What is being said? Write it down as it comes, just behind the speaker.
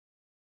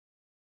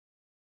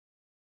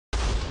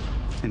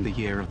In the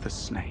year of the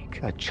snake,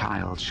 a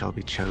child shall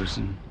be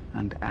chosen,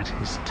 and at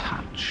his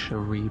touch, the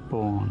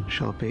reborn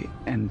shall be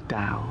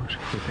endowed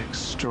with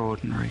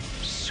extraordinary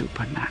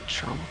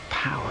supernatural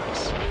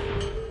powers.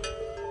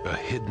 A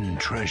hidden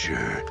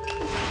treasure,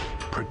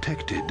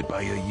 protected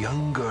by a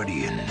young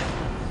guardian,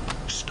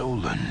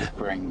 stolen.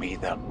 Bring me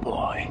the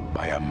boy.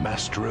 By a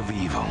master of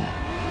evil,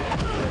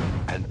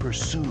 and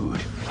pursued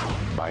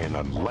by an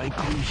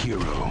unlikely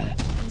hero.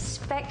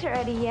 Inspector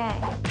Eddie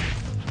Yang.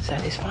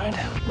 Satisfied?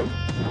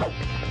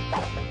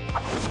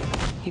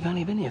 You've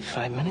only been here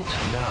 5 minutes.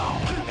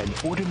 Now, an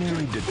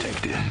ordinary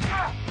detective.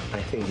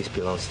 I think this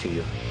belongs to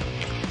you.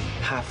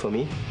 Half for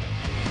me.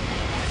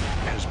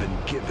 Has been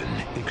given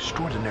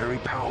extraordinary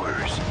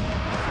powers.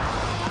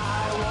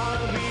 I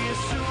wanna be a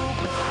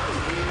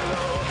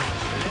superhero.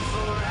 Live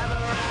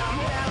forever, I'm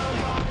never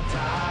gonna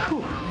die.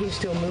 Whew. He's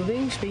still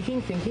moving,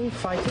 speaking, thinking,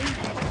 fighting.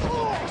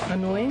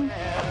 Annoying.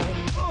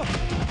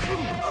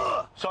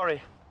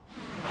 Sorry.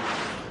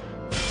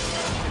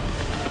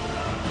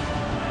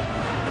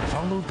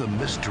 Follow the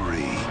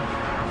mystery.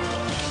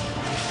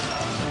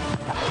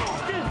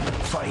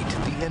 Fight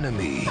the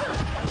enemy.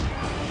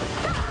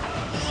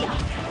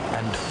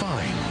 And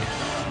find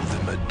the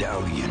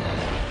medallion.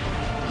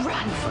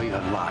 Run For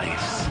your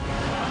lives.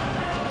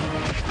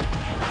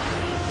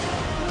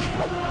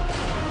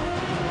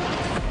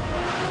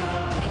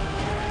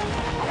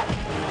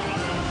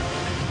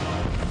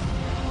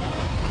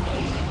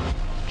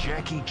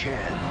 Jackie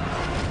Chan.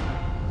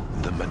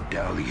 The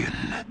Medallion.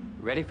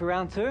 Ready for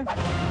round two?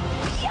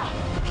 Yeah.